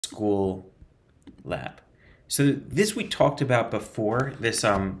School Lab. So this we talked about before. This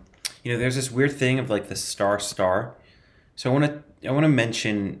there's this weird thing of like the star star. So I want to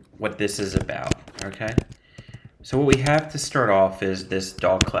mention what this is about. Okay. So what we have to start off is this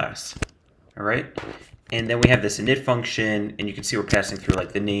dog class. All right. And then we have this init function, and you can see we're passing through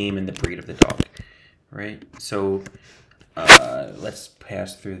like the name and the breed of the dog. Right. So let's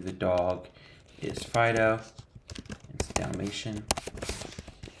pass through the dog is Fido. It's Dalmatian.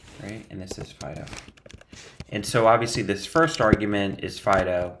 Right, and this is Fido. And so obviously this first argument is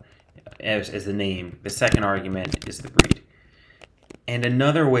Fido as the name. The second argument is the breed. And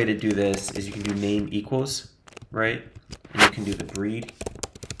another way to do this is you can do name equals, right? And you can do the breed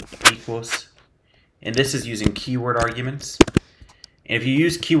equals. And this is using keyword arguments. And if you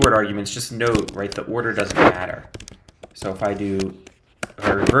use keyword arguments, just note, right, the order doesn't matter. So if I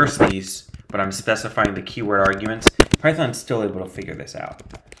reverse these, but I'm specifying the keyword arguments, Python's still able to figure this out.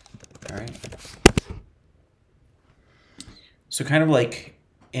 All right. So kind of like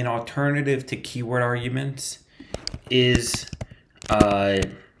an alternative to keyword arguments is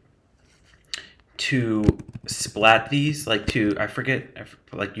to splat these, like use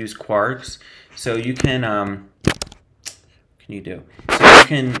quarks. So you can, what can you do? So you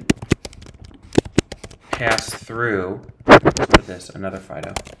can pass through, what is this, another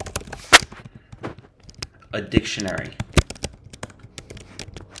Fido, a dictionary.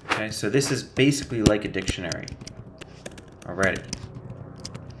 Okay, so this is basically like a dictionary already.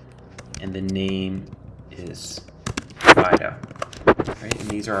 And the name is Fido. Right? And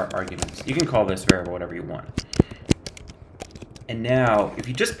these are our arguments. You can call this variable whatever you want. And now, if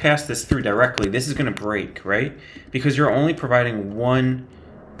you just pass this through directly, this is going to break, right? Because you're only providing one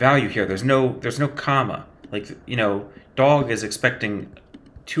value here. There's no comma. Like, dog is expecting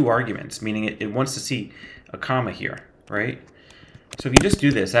two arguments, meaning it wants to see a comma here, right? So if you just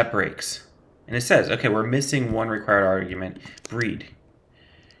do this, that breaks. And it says, okay, we're missing one required argument, breed.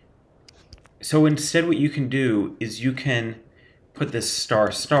 So instead what you can do is you can put this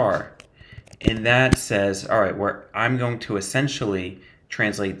star star, and that says, all right, I'm going to essentially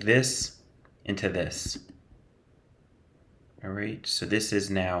translate this into this. All right, so this is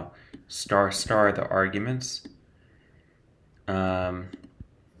now star star, the arguments. And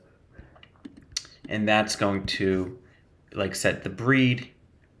that's going to set the breed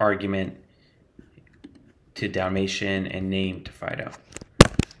argument to Dalmatian and name to Fido.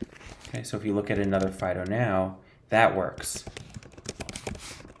 Okay, so if you look at another Fido now, that works.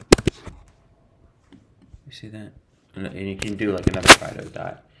 You see that? And you can do like another Fido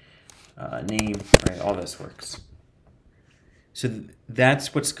dot name, right? All this works. So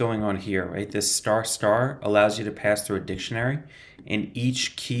that's what's going on here, right? This star star allows you to pass through a dictionary, and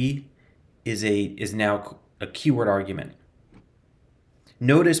each key is now a keyword argument.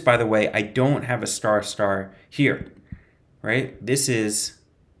 Notice, by the way, I don't have a star star here, right? This is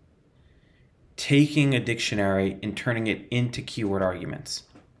taking a dictionary and turning it into keyword arguments.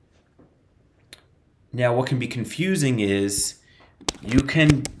 Now, what can be confusing is you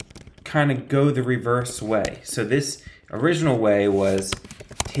can kind of go the reverse way. So this original way was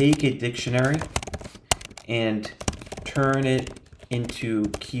take a dictionary and turn it into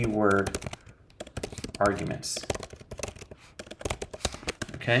keyword arguments.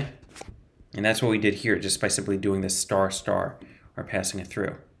 Okay? And that's what we did here, just by simply doing this star star or passing it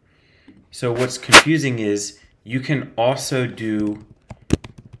through. So what's confusing is you can also do,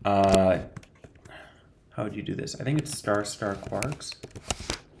 how would you do this? I think it's star star quarks.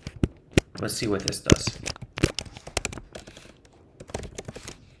 Let's see what this does.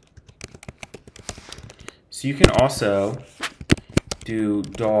 So you can also do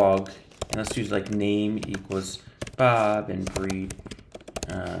dog, and let's use like name equals Bob and breed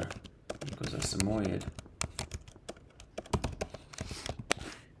equals a Samoyed.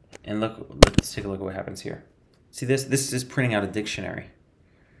 And let's take a look at what happens here. See this is printing out a dictionary.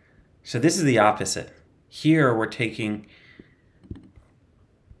 So this is the opposite. Here we're taking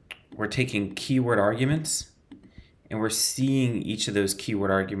keyword arguments, and we're seeing each of those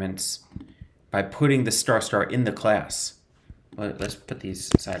keyword arguments by putting the star star in the class. Let's put these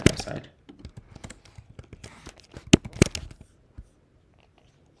side by side.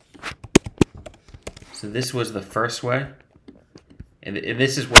 So this was the first way, and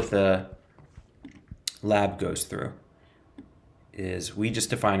this is what the lab goes through. Is we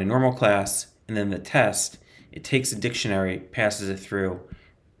just define a normal class, and then the test, it takes a dictionary, passes it through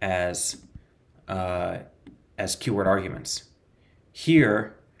as keyword arguments.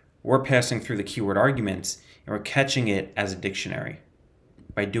 Here, we're passing through the keyword arguments, and we're catching it as a dictionary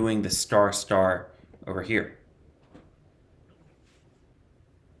by doing the star star over here.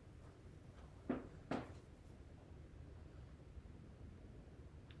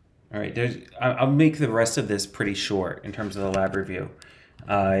 All right, I'll make the rest of this pretty short in terms of the lab review,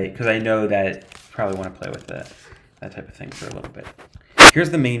 because I know that you probably want to play with that type of thing for a little bit.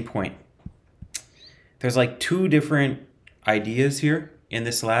 Here's the main point. There's like two different ideas here in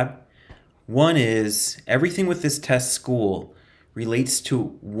this lab. One is everything with this test school relates to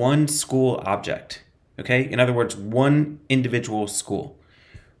one school object, okay? In other words, one individual school.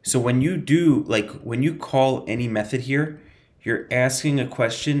 So when you do, like when you call any method here, you're asking a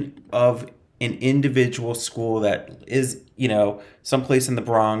question of an individual school that is, you know, someplace in the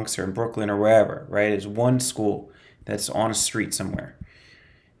Bronx or in Brooklyn or wherever, right? It's one school that's on a street somewhere.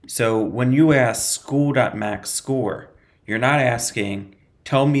 So when you ask school.max score, you're not asking,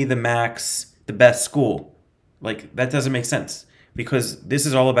 tell me the best school. Like that doesn't make sense because this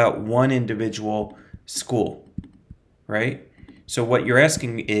is all about one individual school, right? So what you're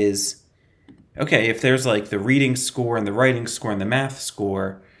asking is, okay, if there's like the reading score and the writing score and the math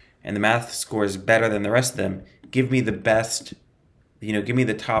score is better than the rest of them, give me the best, you know, give me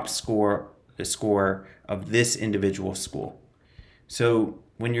the top score, the score of this individual school. So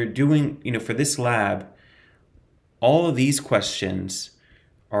when you're doing, you know, for this lab, all of these questions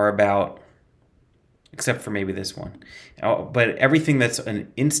are about, except for maybe this one, but everything that's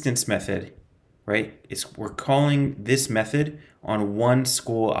an instance method, right? We're calling this method on one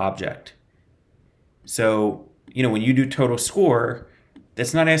school object. So, you know, when you do total score,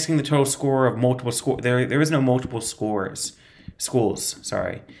 that's not asking the total score of multiple score. There is no multiple schools,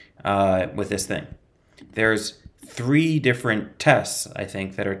 sorry, with this thing. There's 3 different tests, I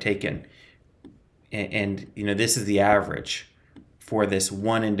think, that are taken. And you know, this is the average for this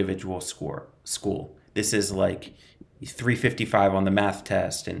one individual school. This is like 355 on the math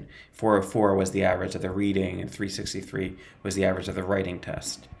test, and 404 was the average of the reading, and 363 was the average of the writing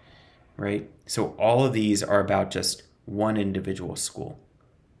test, right? So all of these are about just one individual school.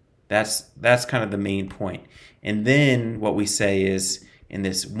 That's kind of the main point. And then what we say is, in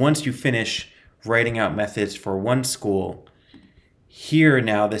this, once you finish writing out methods for one school, here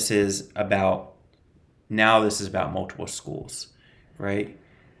now this is about multiple schools, right?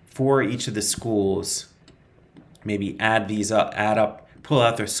 For each of the schools, maybe add up, pull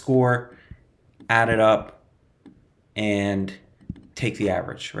out their score, add it up, and take the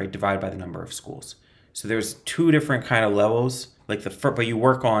average, right? Divide by the number of schools. So there's 2 different kind of levels, like but you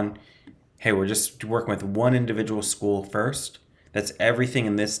work on, hey, we're just working with one individual school first. That's everything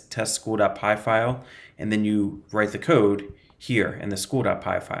in this test school.py file, and then you write the code here in the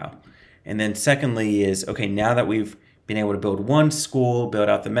school.py file. And then secondly is, okay, now that we've been able to build one school, build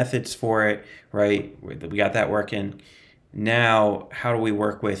out the methods for it, right? We got that working. Now, how do we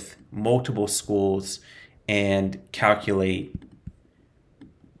work with multiple schools and calculate,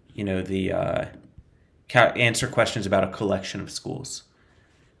 you know, the answer questions about a collection of schools?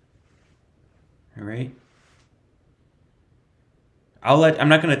 All right. I'm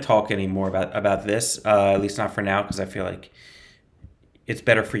not going to talk anymore about this, at least not for now, because I feel like it's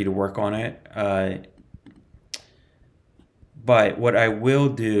better for you to work on it. But what I will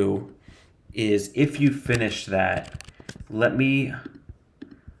do is, if you finish that, let me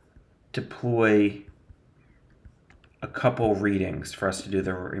deploy a couple readings for us to do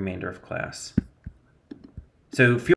the remainder of class. So feel